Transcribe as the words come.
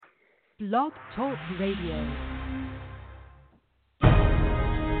Blog Talk Radio.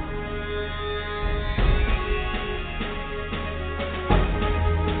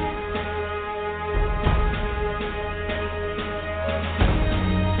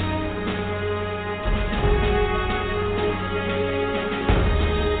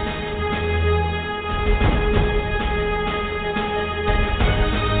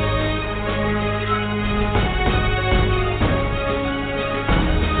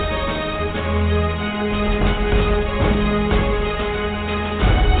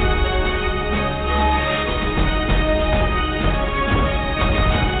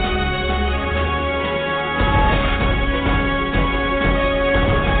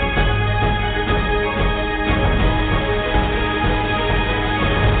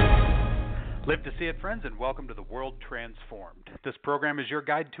 Friends, and welcome to The World Transformed. This program is your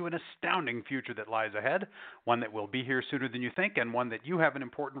guide to an astounding future that lies ahead, one that will be here sooner than you think, and one that you have an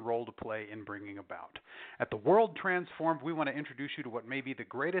important role to play in bringing about. At The World Transformed, we want to introduce you to what may be the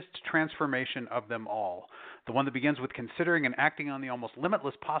greatest transformation of them all, the one that begins with considering and acting on the almost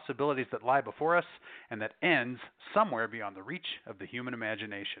limitless possibilities that lie before us, and that ends somewhere beyond the reach of the human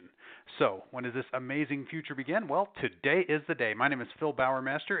imagination. So, when does this amazing future begin? Well, today is the day. My name is Phil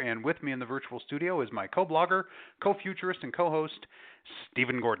Bowermaster, and with me in the virtual studio is my co-blogger, co-futurist, and co-host,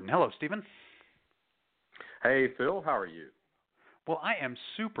 Stephen Gordon. Hello, Stephen. Hey, Phil. How are you? Well, I am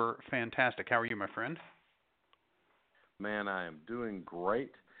super fantastic. How are you, my friend? Man, I am doing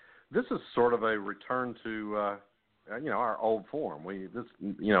great. This is sort of a return to, our old form.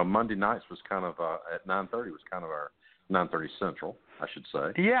 Monday nights was kind of at 9:30 was kind of our 9:30 Central, I should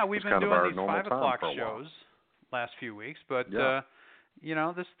say. Yeah, we've been doing these 5 o'clock shows last few weeks, but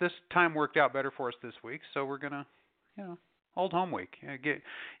this time worked out better for us this week, so we're gonna, old home week.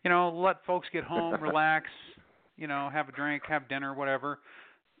 Let folks get home, relax, have a drink, have dinner, whatever,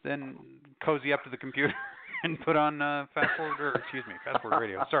 then cozy up to the computer and put on Fast Forward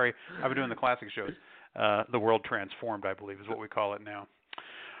Radio. Sorry, I've been doing the classic shows. The World Transformed, I believe, is what we call it now.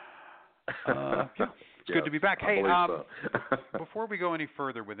 It's good to be back. Hey, so. Before we go any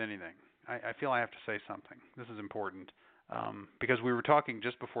further with anything, I feel I have to say something. This is important. Because we were talking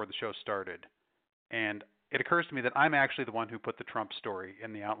just before the show started, and it occurs to me that I'm actually the one who put the Trump story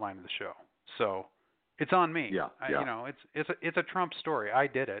in the outline of the show. So it's on me. Yeah. It's a Trump story. I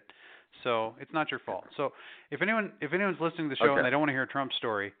did it, so it's not your fault. So if anyone's listening to the show and they don't want to hear a Trump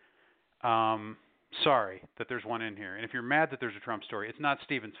story, sorry that there's one in here. And if you're mad that there's a Trump story, it's not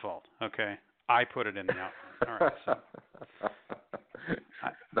Stephen's fault. Okay, I put it in the outline. All right. So.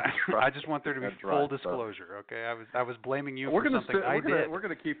 Right. I just want there to be full disclosure. Okay, I was blaming you for something I did. We're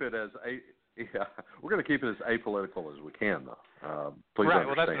going to keep it as we're going to keep it as apolitical as we can, though. Please right. understand.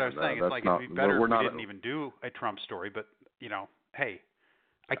 Well, that's what I was saying. It's like it'd be better if we didn't even do a Trump story. But hey,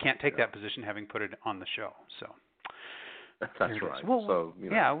 I can't take that position having put it on the show. So that's right. Well, so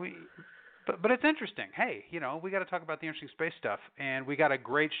But it's interesting. Hey, we got to talk about the interesting space stuff, and we got a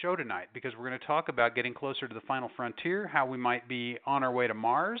great show tonight because we're going to talk about getting closer to the final frontier, how we might be on our way to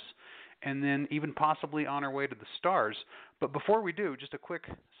Mars, and then even possibly on our way to the stars. But before we do, just a quick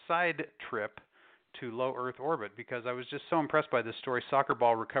side trip to low Earth orbit because I was just so impressed by this story. Soccer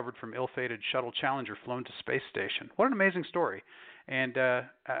ball recovered from ill-fated shuttle Challenger flown to space station. What an amazing story. And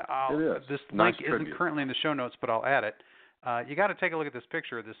this link isn't currently in the show notes, but I'll add it. You got to take a look at this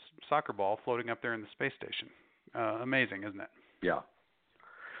picture of this soccer ball floating up there in the space station. Amazing, isn't it?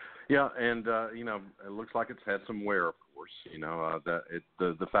 Yeah, and it looks like it's had some wear, of course.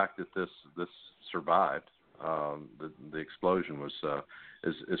 The fact that this survived the explosion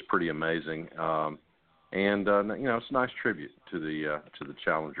is pretty amazing, and it's a nice tribute to the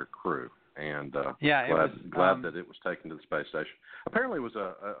Challenger crew. And glad that it was taken to the space station. Apparently, it was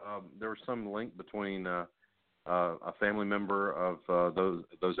there was some link between. A family member of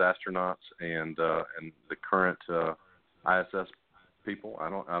those astronauts and the current ISS people. I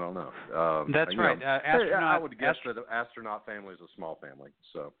don't know. That's right. I would guess that an astronaut family is a small family.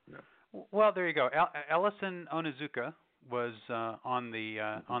 So. Well, there you go. Ellison Onizuka was on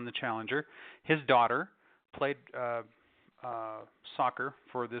the Challenger. His daughter played soccer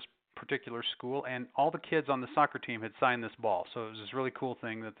for this particular school, and all the kids on the soccer team had signed this ball. So it was this really cool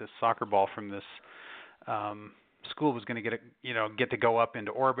thing that this soccer ball from this school was going to get to go up into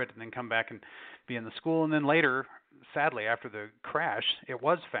orbit and then come back and be in the school. And then later, sadly, after the crash, it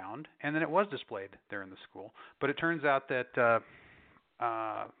was found and then it was displayed there in the school. But it turns out that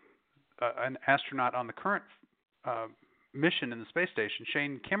an astronaut on the current mission in the space station,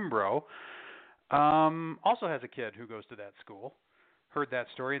 Shane Kimbrough, also has a kid who goes to that school, heard that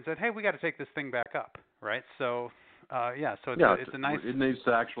story and said, hey, we got to take this thing back up, right? So So it's a nice. It needs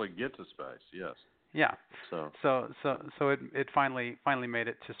to actually get to space. Yes. Yeah. So it finally made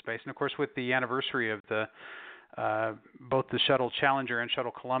it to space, and of course with the anniversary of the both the Shuttle Challenger and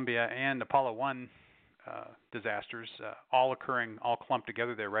Shuttle Columbia and Apollo 1 disasters all clumped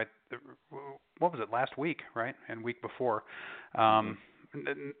together there, right? What was it, last week, right? And week before.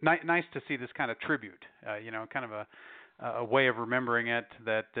 Nice to see this kind of tribute, kind of a way of remembering it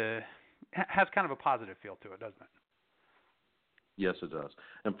that has kind of a positive feel to it, doesn't it? Yes, it does.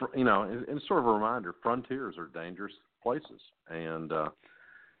 And it's sort of a reminder: frontiers are dangerous places, and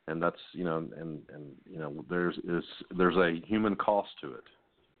that's there's a human cost to it,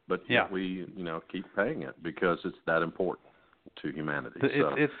 but we keep paying it because it's that important to humanity.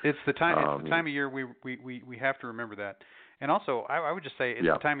 It's the time of year we have to remember that, and also I would just say it's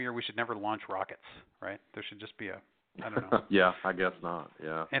the time of year we should never launch rockets, right? There should just be I don't know. Yeah, I guess not.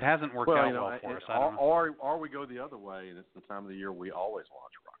 Yeah, it hasn't worked out well for us. I don't know. Or we go the other way, and it's the time of the year we always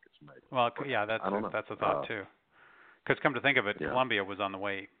launch rockets. Maybe. Well, that's a thought too. Because come to think of it, Columbia was on the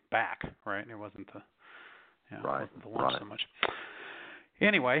way back, right? It wasn't the launch so much.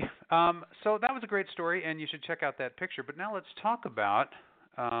 Anyway, so that was a great story, and you should check out that picture. But now let's talk about.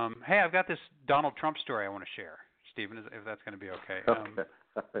 Hey, I've got this Donald Trump story I want to share, Stephen, if that's going to be okay. Okay.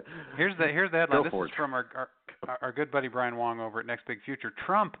 Here's the headline. This is from our good buddy Brian Wong over at Next Big Future.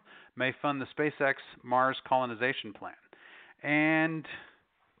 Trump may fund the SpaceX Mars colonization plan, and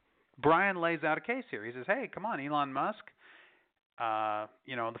Brian lays out a case here. He says, "Hey, come on, Elon Musk, the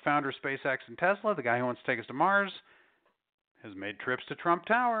founder of SpaceX and Tesla, the guy who wants to take us to Mars, has made trips to Trump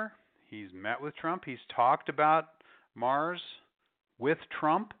Tower. He's met with Trump. He's talked about Mars with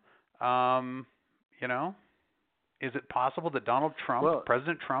Trump. Is it possible that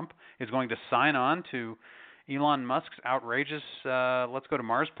President Trump, is going to sign on to Elon Musk's outrageous let's go to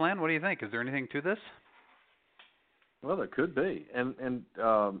Mars plan? What do you think? Is there anything to this?" Well, there could be. And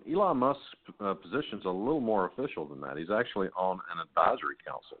Elon Musk's position's a little more official than that. He's actually on an advisory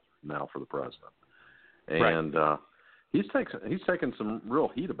council now for the president. And he's taken some real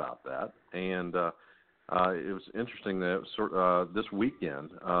heat about that. And it was interesting that this weekend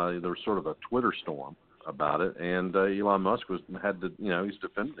there was sort of a Twitter storm about it, and Elon Musk he's defended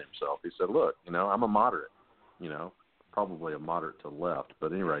himself. He said, "Look, I'm a moderate, probably a moderate to the left,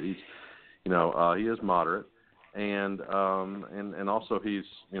 but anyway, he's, he is moderate, and also he's,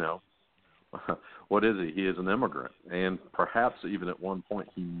 what is he? He is an immigrant, and perhaps even at one point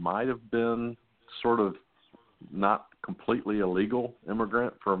he might have been sort of not completely illegal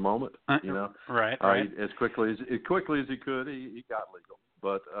immigrant for a moment, right. As quickly as he could, he got legal,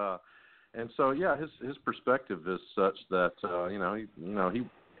 but." And so, his perspective is such that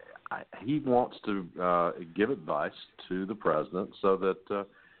he wants to give advice to the president, so that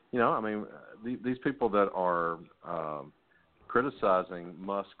these people that are criticizing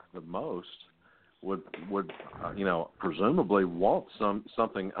Musk the most would presumably want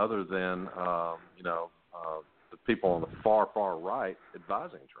something other than the people on the far right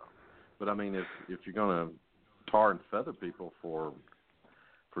advising Trump. But I mean, if you're going to tar and feather people for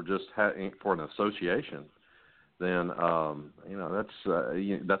just for an association, then that's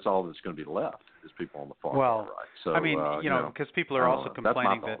all that's going to be left is people on the far right. So I mean, because people are also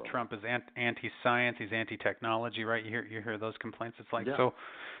complaining that Trump is anti-science, he's anti-technology, right? You hear those complaints. It's like so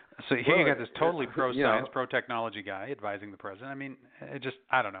here you got this totally pro-science, pro-technology guy advising the president. I mean,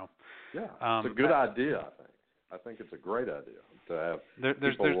 I don't know. Yeah, it's a good idea. I think it's a great idea to have.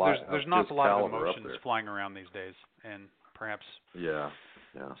 There's not a lot of emotions flying around these days, and perhaps. Yeah.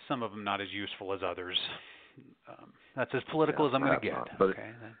 Some of them not as useful as others. That's as political as I'm going to get.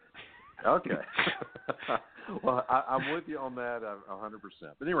 Okay. Well, I'm with you on that 100%.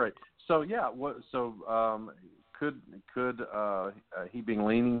 But anyway, so could he be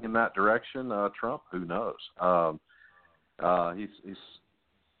leaning in that direction, Trump? Who knows? He's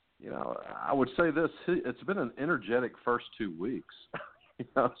I would say this: it's been an energetic first 2 weeks.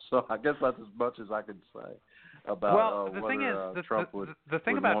 So I guess that's as much as I could say about whether Trump would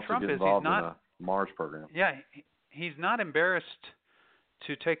want to get involved in a Mars program. Yeah, he's not embarrassed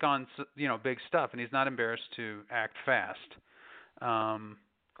to take on big stuff, and he's not embarrassed to act fast.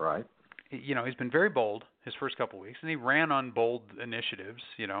 Right. He's been very bold his first couple of weeks, and he ran on bold initiatives,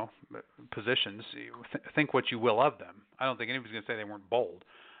 positions. Think what you will of them. I don't think anybody's going to say they weren't bold.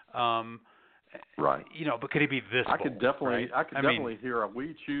 Right. But could he be this bold? I could definitely hear a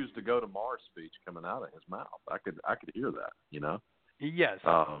 "We choose to go to Mars" speech coming out of his mouth. I could hear that. Yes,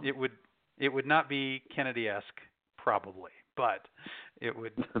 it would not be Kennedy-esque probably, but It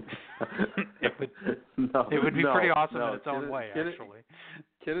would it would be pretty awesome in its own way, actually.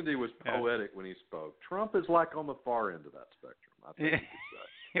 Kennedy was poetic when he spoke. Trump is like on the far end of that spectrum, I think you could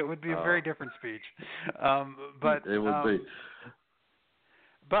say. It would be a very different speech. But it would be.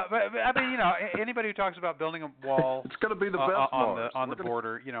 But I mean, anybody who talks about building a wall, it's going to be the best on the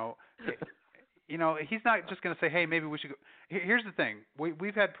border, he's not just going to say, hey, maybe we should go. Here's the thing: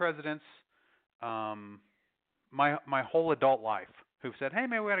 we've had presidents, my whole adult life, who've said, hey,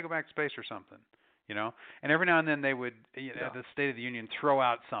 maybe we got to go back to space or something, and every now and then they would, at the State of the Union, throw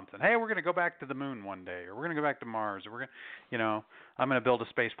out something. Hey, we're going to go back to the moon one day, or we're going to go back to Mars, or we're going to, I'm going to build a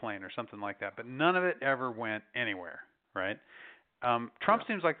space plane or something like that. But none of it ever went anywhere, right? Trump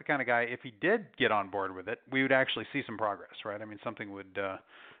seems like the kind of guy, if he did get on board with it, we would actually see some progress, right? I mean, something would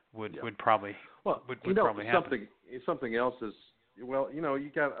probably probably happen. Something else is,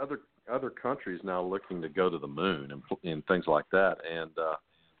 you got other countries now looking to go to the moon and things like that, and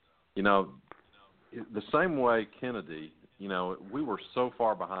the same way Kennedy, we were so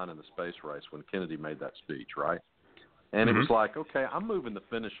far behind in the space race when Kennedy made that speech, right? And it was like, okay, I'm moving the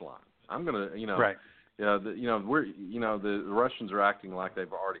finish line. I'm gonna, right. The Russians are acting like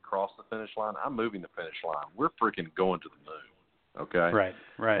they've already crossed the finish line. I'm moving the finish line. We're freaking going to the moon. Okay.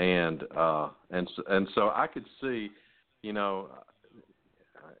 Right. And so I could see, a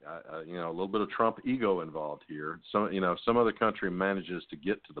little bit of Trump ego involved here. Some other country manages to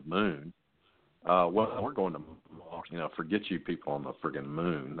get to the moon. We're going to, forget you people on the friggin'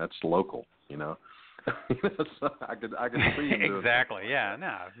 moon. That's local, So I could see him exactly. Yeah.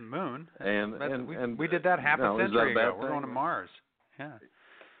 No, moon. And we did that half a century ago. We're going to Mars. Yeah.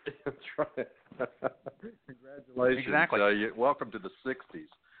 That's right. Congratulations. Exactly. Welcome to the '60s.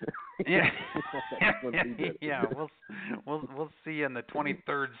 Yeah. Yeah. We'll see you in the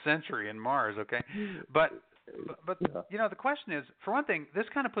 23rd century in Mars. Okay. But the question is, for one thing, this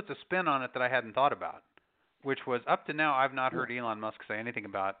kind of puts a spin on it that I hadn't thought about, which was up to now I've not heard Elon Musk say anything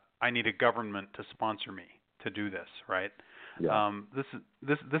about I need a government to sponsor me to do this, right? Yeah. This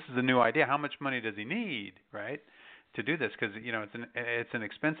is a new idea. How much money does he need, right, to do this? Because it's an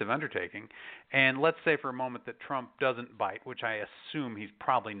expensive undertaking. And let's say for a moment that Trump doesn't bite, which I assume he's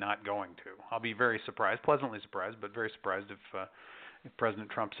probably not going to. I'll be very surprised, pleasantly surprised, but very surprised if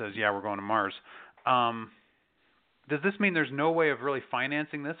President Trump says, yeah, we're going to Mars. Does this mean there's no way of really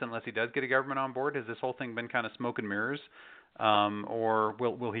financing this unless he does get a government on board? Has this whole thing been kind of smoke and mirrors? Or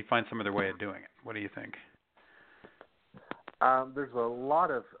will he find some other way of doing it? What do you think? There's a lot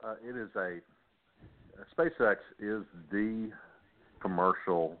of SpaceX is the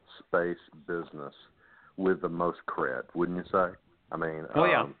commercial space business with the most cred, wouldn't you say? I mean,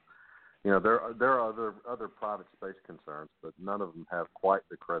 yeah. There are other private space concerns, but none of them have quite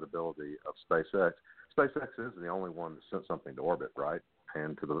the credibility of SpaceX. SpaceX is the only one that sent something to orbit, right,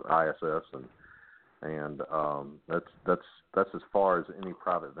 and to the ISS, and that's as far as any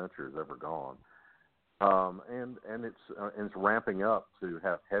private venture has ever gone. And it's ramping up to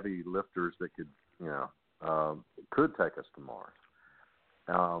have heavy lifters that could take us to Mars.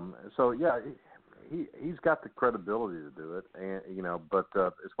 So yeah, he's got the credibility to do it, and but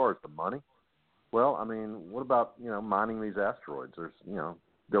as far as the money, well, I mean, what about mining these asteroids? There's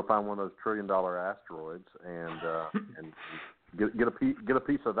they'll find one of those $1 trillion asteroids and get a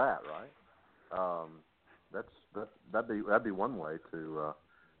piece of that, right? That'd be one way to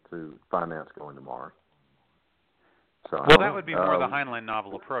finance going to Mars. So, well, that would be more the Heinlein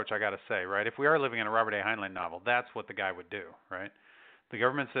novel approach, I got to say, right? If we are living in a Robert A. Heinlein novel, that's what the guy would do, right? The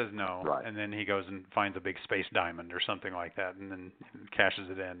government says no, right. And then he goes and finds a big space diamond or something like that, and then cashes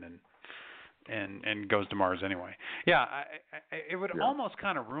it in and goes to Mars anyway. Yeah, it would almost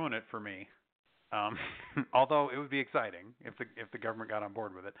kind of ruin it for me. Although it would be exciting if the government got on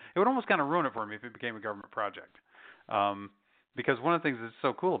board with it. It would almost kind of ruin it for me if it became a government project. Because one of the things that's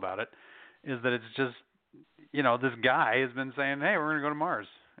so cool about it is that it's just, this guy has been saying, hey, we're going to go to Mars.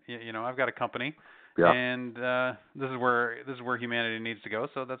 I've got a company, and this is where humanity needs to go,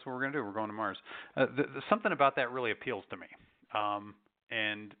 so that's what we're going to do. We're going to Mars. Something about that really appeals to me.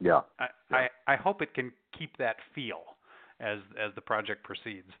 And I hope it can keep that feel as the project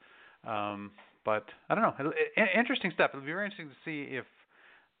proceeds. But I don't know. Interesting stuff. It'll be very interesting to see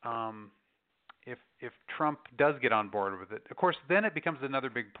if Trump does get on board with it. Of course, then it becomes another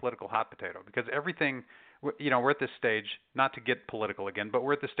big political hot potato because everything, we're at this stage, not to get political again, but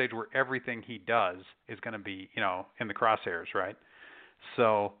we're at the stage where everything he does is going to be, in the crosshairs, right?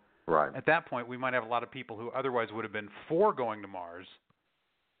 So at that point, we might have a lot of people who otherwise would have been for going to Mars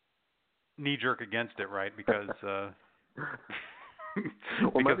knee-jerk against it, right? Because well,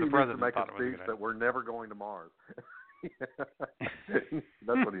 maybe the president make a speech that we're never going to Mars.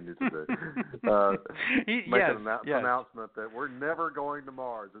 That's what he needs to do. Make an announcement that we're never going to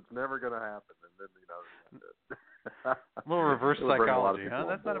Mars. It's never going to happen. And then, a little reverse psychology, huh?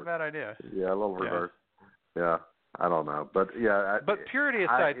 That's not a bad idea. Yeah, a little reverse. Yeah, I don't know. But, yeah. But purity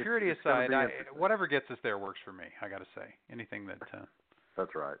aside, whatever gets us there works for me, I got to say. Anything that...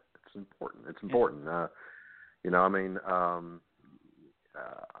 That's right. It's important. It's important.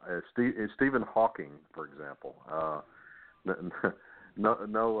 Stephen Hawking, for example,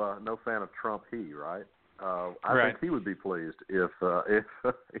 no fan of Trump. Right? I think he would be pleased if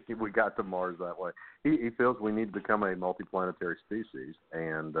we got to Mars that way. He feels we need to become a multiplanetary species,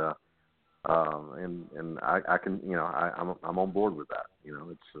 and I can, I'm on board with that.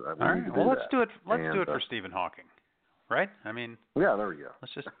 All right. Well, let's do it. Let's do it for Stephen Hawking. Right? I mean, yeah, there we go.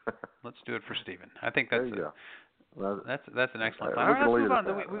 Let's do it for Stephen. I think that's that's an excellent plan. All right, let's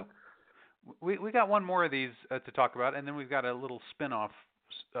move on. We got one more of these to talk about, and then we've got a little spin-off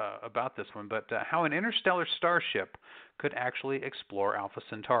about this one. But how an interstellar starship could actually explore Alpha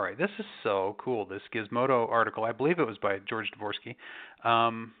Centauri. This is so cool. This Gizmodo article, I believe it was by George Dvorsky,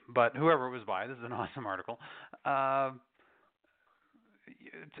 but whoever it was by, this is an awesome article.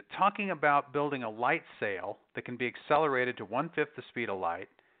 Talking about building a light sail that can be accelerated to 1/5 the speed of light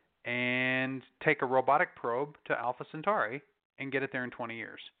and take a robotic probe to Alpha Centauri and get it there in 20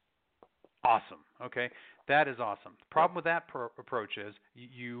 years. Awesome. Okay, that is awesome. The problem with that approach is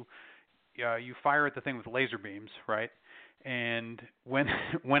you fire at the thing with laser beams, right? And when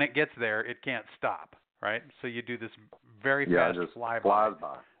it gets there, it can't stop, right? So you do this very fast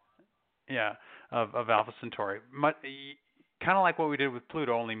flyby. Yeah, of Alpha Centauri. Kind of like what we did with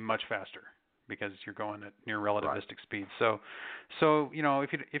Pluto, only much faster because you're going at near relativistic speed. So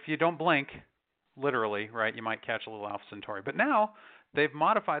if you don't blink, literally, right, you might catch a little Alpha Centauri. But now they've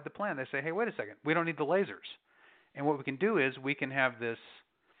modified the plan. They say, hey, wait a second, we don't need the lasers, and what we can do is we can have this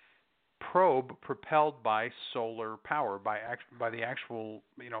probe propelled by solar power, by the actual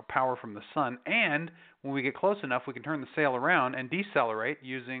power from the sun, and when we get close enough, we can turn the sail around and decelerate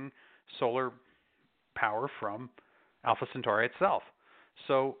using solar power from Alpha Centauri itself.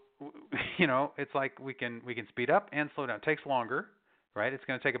 So, it's like we can speed up and slow down. It takes longer, right? It's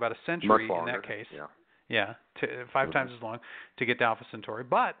going to take about a century in that case. Yeah, 5 times as long to get to Alpha Centauri.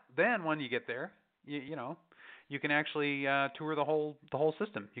 But then when you get there, you can actually tour the whole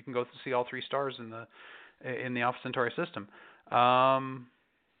system. You can go see all 3 stars in the Alpha Centauri system. I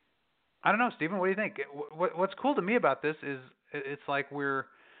don't know, Stephen. What do you think? What's cool to me about this is it's like we're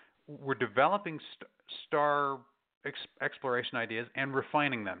developing star exploration ideas and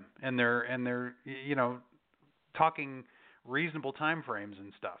refining them, and they're talking reasonable time frames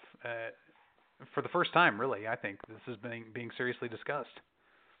and stuff. For the first time, really, I think this is being seriously discussed.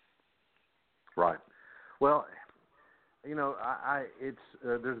 Right. Well, it's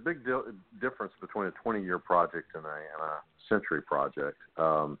there's a big difference between a 20-year project and a century project.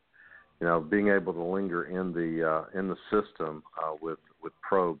 Being able to linger in the system with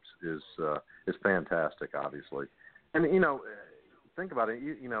probes is fantastic, obviously. And think about it.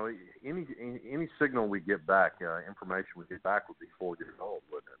 Any signal we get back, information we get back would be 4 years old,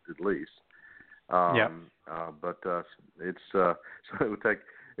 wouldn't it, at least? But it's so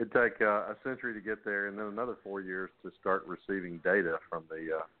it'd take a century to get there, and then another 4 years to start receiving data from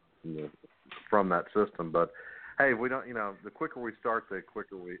from that system. But hey, we don't. The quicker we start, the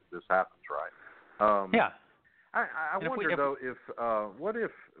quicker this happens, right? I wonder though if what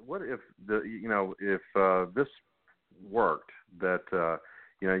if this worked, that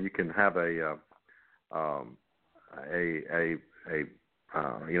you can have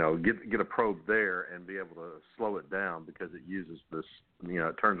get a probe there and be able to slow it down because it uses this,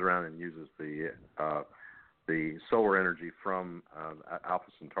 it turns around and uses the solar energy from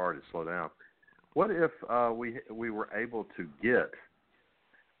Alpha Centauri to slow down. What if we were able to get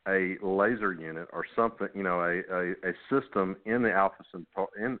a laser unit or something, a system in the Alpha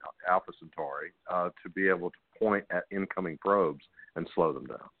Centauri to be able to point at incoming probes and slow them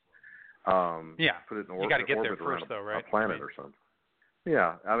down? Put it in orbit. You got to get there first, though, right? A planet or something.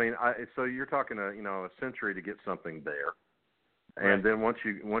 Yeah, so you're talking a century to get something there, and then once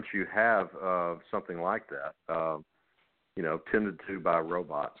you have something like that, tended to by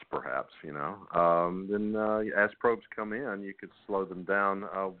robots, perhaps, then as probes come in, you could slow them down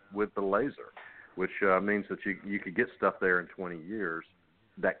with the laser, which means that you could get stuff there in 20 years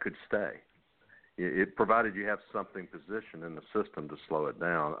that could stay. It provided you have something positioned in the system to slow it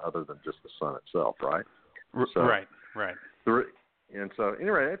down, other than just the sun itself, right? Right. And so,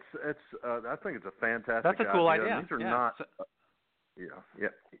 anyway, it's I think it's a fantastic That's a cool idea. These are not. Yeah. These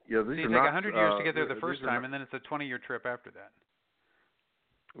So you are take not 100 years to get there the these first are time, not- and then it's a 20-year trip after that.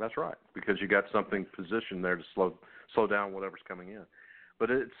 That's right, because you got something positioned there to slow down whatever's coming in. But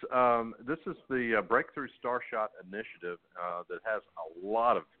it's this is the Breakthrough Starshot Initiative that has a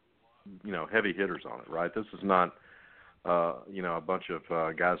lot of heavy hitters on it. Right, this is not a bunch of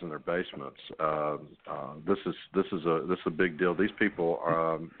guys in their basements. This is a big deal. These people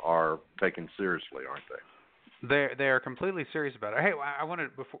are taken seriously, aren't they? They are completely serious about it. Hey, I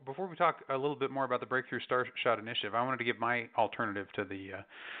wanted before we talk a little bit more about the Breakthrough Starshot Initiative, I wanted to give my alternative to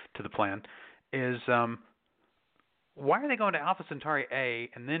the plan. Is why are they going to Alpha Centauri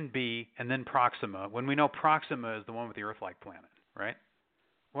A and then B and then Proxima when we know Proxima is the one with the Earth-like planet, right?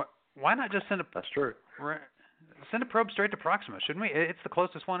 Why not just send a That's true. Send a probe straight to Proxima, shouldn't we? It's the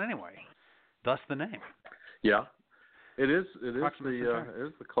closest one anyway. Thus the name. Yeah, it is. It is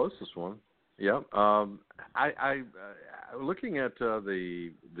the closest one. Yeah. I looking at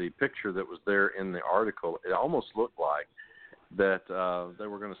the picture that was there in the article, it almost looked like that they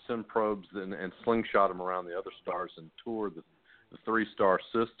were going to send probes and slingshot them around the other stars and tour the 3-star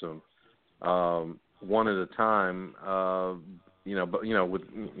system one at a time.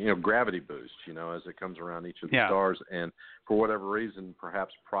 With gravity boost, as it comes around each of the stars, and for whatever reason,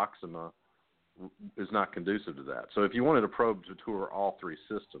 perhaps Proxima is not conducive to that. So if you wanted a probe to tour all 3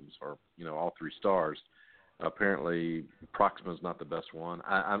 systems, or all 3 stars, apparently Proxima is not the best one.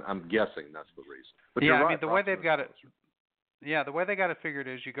 I'm guessing that's the reason. But yeah, you're right, I mean the way they've got it. closer. Yeah, the way they got it figured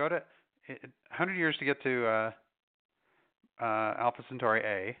is you go to 100 years to get to Alpha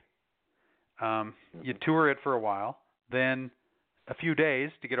Centauri A. You tour it for a while, then a few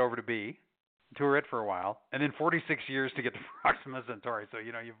days to get over to B, tour it for a while, and then 46 years to get to Proxima Centauri. So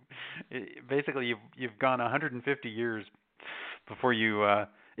you've gone 150 years before you.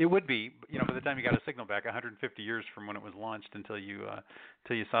 It would be by the time you got a signal back, 150 years from when it was launched until you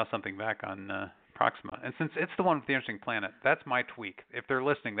saw something back on Proxima. And since it's the one with the interesting planet, that's my tweak. If they're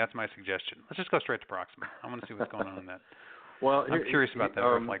listening, that's my suggestion. Let's just go straight to Proxima. I want to see what's going on in that. Well, I'm curious about that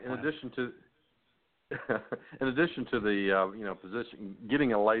Earth-like in planet. In addition to the position,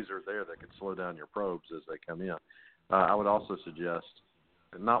 getting a laser there that could slow down your probes as they come in, I would also suggest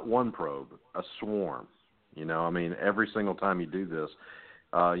not one probe, a swarm. Every single time you do this,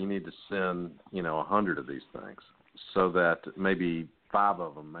 you need to send 100 of these things so that maybe 5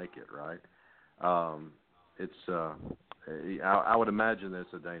 of them make it. Right? I would imagine that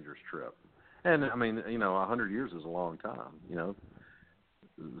it's a dangerous trip, and 100 years is a long time.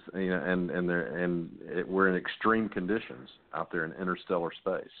 We're in extreme conditions out there in interstellar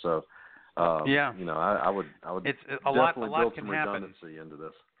space. So, I would it's definitely build some happen. redundancy into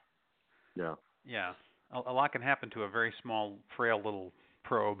this. Yeah. Yeah, a lot can happen to a very small, frail little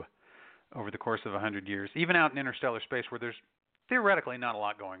probe over the course of 100 years. Even out in interstellar space, where there's theoretically not a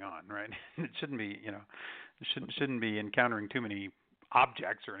lot going on, right? It shouldn't be, shouldn't be encountering too many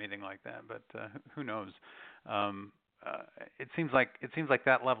objects or anything like that. But who knows? It seems like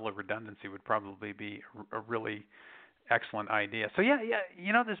that level of redundancy would probably be a really excellent idea. So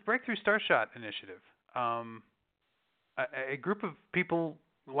this Breakthrough Starshot Initiative, a group of people,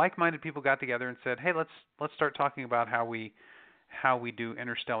 like-minded people, got together and said, "Hey, let's start talking about how we do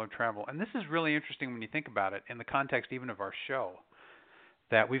interstellar travel." And this is really interesting when you think about it in the context even of our show,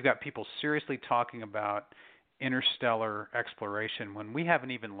 that we've got people seriously talking about interstellar exploration when we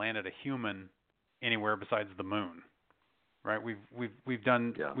haven't even landed a human anywhere besides the moon. Right, we've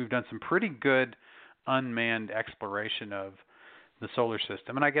done some pretty good unmanned exploration of the solar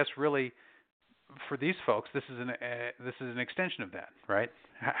system, and I guess really for these folks, this is an extension of that, right?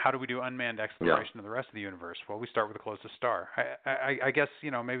 How do we do unmanned exploration of the rest of the universe? Well, we start with the closest star. I guess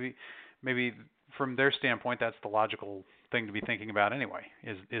maybe from their standpoint, that's the logical thing to be thinking about anyway.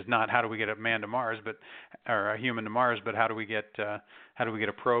 Is not how do we get a man to Mars, or a human to Mars, but how do we get a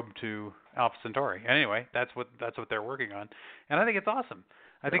probe to Alpha Centauri? And anyway, that's what they're working on, and I think it's awesome.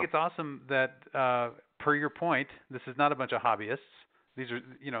 I think it's awesome that per your point, this is not a bunch of hobbyists. These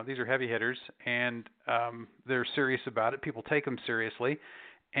are heavy hitters, and they're serious about it. People take them seriously,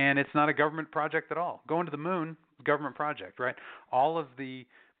 and it's not a government project at all. Going to the moon, government project, right? All of the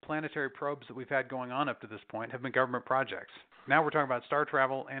planetary probes that we've had going on up to this point have been government projects. Now we're talking about star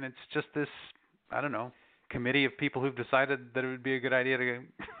travel, and it's just this, committee of people who've decided that it would be a good idea to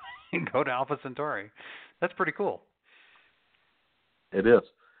go to Alpha Centauri. That's pretty cool. It is,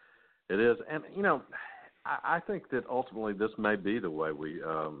 and I think that ultimately this may be the way we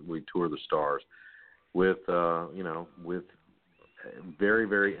tour the stars with with very,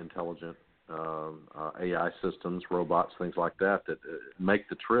 very intelligent AI systems, robots, things like that make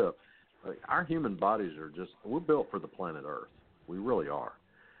the trip. Our human bodies we're built for the planet Earth. We really are.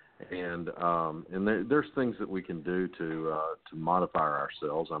 And there's things that we can do to modify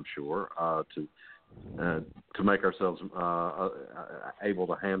ourselves, I'm sure, to make ourselves able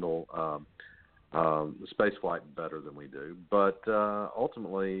to handle space flight better than we do. But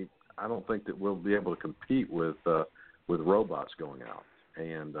ultimately, I don't think that we'll be able to compete with robots going out,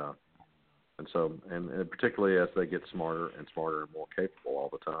 and particularly as they get smarter and smarter and more capable all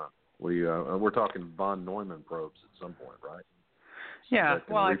the time. We're talking von Neumann probes at some point, right? Yeah.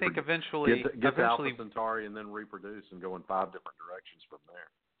 Well, I think eventually get to Alpha Centauri and then reproduce and go in 5 different directions from there.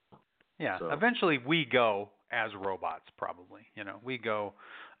 Yeah. So, eventually, we go as robots. Probably, we go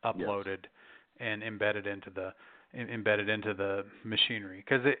uploaded and embedded into the machinery,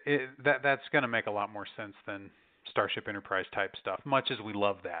 because that's going to make a lot more sense than Starship Enterprise type stuff. Much as we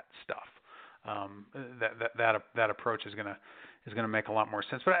love that stuff, that approach is going to make a lot more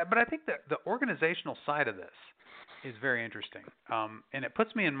sense. But I think that the organizational side of this is very interesting, and it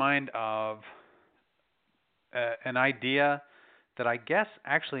puts me in mind of an idea that I guess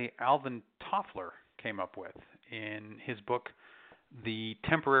actually Alvin Toffler came up with in his book, The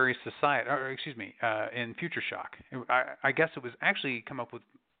Temporary Society, in Future Shock. I guess it was actually come up with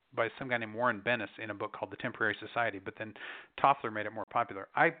by some guy named Warren Bennis in a book called The Temporary Society, but then Toffler made it more popular.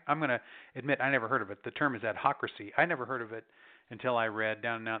 I'm going to admit I never heard of it. The term is ad-hocracy. I never heard of it until I read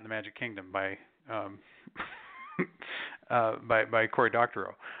Down and Out in the Magic Kingdom by by Cory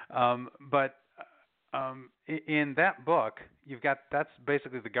Doctorow. But in that book, that's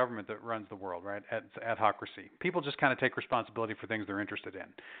basically the government that runs the world, right? Ad-hocracy. People just kind of take responsibility for things they're interested in,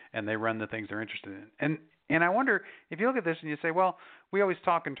 and they run the things they're interested in. And I wonder if you look at this and you say, well, we always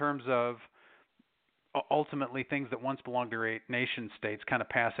talk in terms of ultimately things that once belonged to nation states kind of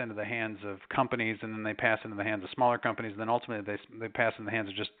pass into the hands of companies, and then they pass into the hands of smaller companies, and then ultimately they pass in the hands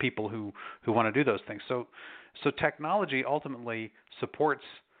of just people who want to do those things. So technology ultimately supports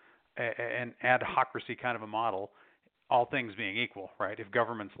an ad-hocracy kind of a model, all things being equal, right? If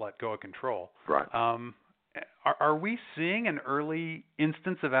governments let go of control. Right. Are we seeing an early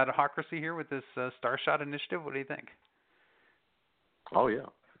instance of ad-hocracy here with this Starshot Initiative? What do you think? Oh, yeah.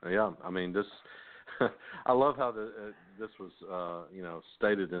 Yeah, I mean, this... I love how this was,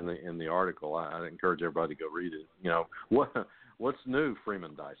 stated in the article. I encourage everybody to go read it. What's new,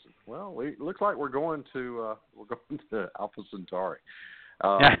 Freeman Dyson? Well, it looks like we're going to Alpha Centauri.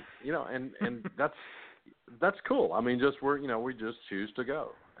 And that's cool. I mean, we just choose to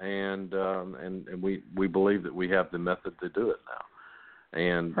go, and we believe that we have the method to do it now.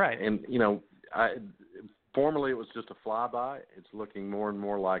 And right. And formerly, it was just a flyby. It's looking more and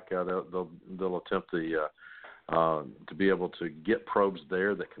more like they'll attempt to be able to get probes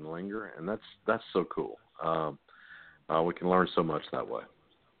there that can linger, and that's so cool. We can learn so much that way.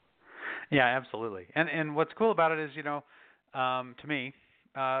 Yeah, absolutely. And what's cool about it is, to me,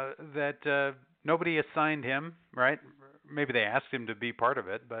 that nobody assigned him, right? Maybe they asked him to be part of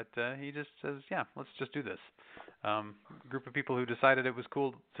it, but he just says, yeah, let's just do this. Group of people who decided it was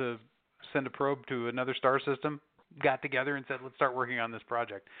cool to send a probe to another star system got together and said, let's start working on this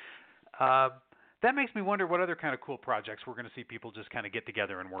project. That makes me wonder what other kind of cool projects we're going to see people just kind of get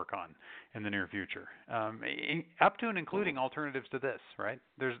together and work on in the near future, up to and including alternatives to this, right?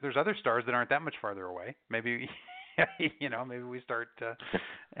 There's other stars that aren't that much farther away. Maybe, maybe we start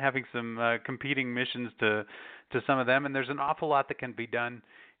having some competing missions to some of them, and there's an awful lot that can be done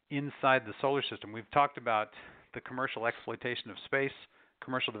inside the solar system. We've talked about the commercial exploitation of space,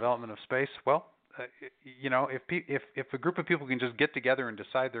 commercial development of space. Well, if a group of people can just get together and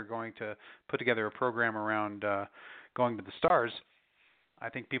decide they're going to put together a program around going to the stars, I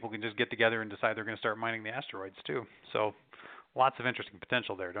think people can just get together and decide they're going to start mining the asteroids too. So lots of interesting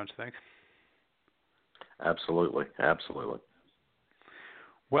potential there, don't you think? Absolutely.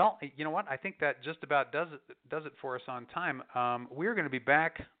 Well, you know what? I think that just about does it for us on time. We're going to be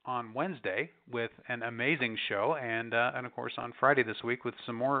back on Wednesday with an amazing show, and of course on Friday this week with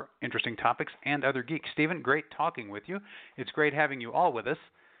some more interesting topics and other geeks. Stephen, great talking with you. It's great having you all with us.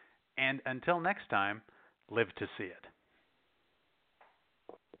 And until next time, live to see it.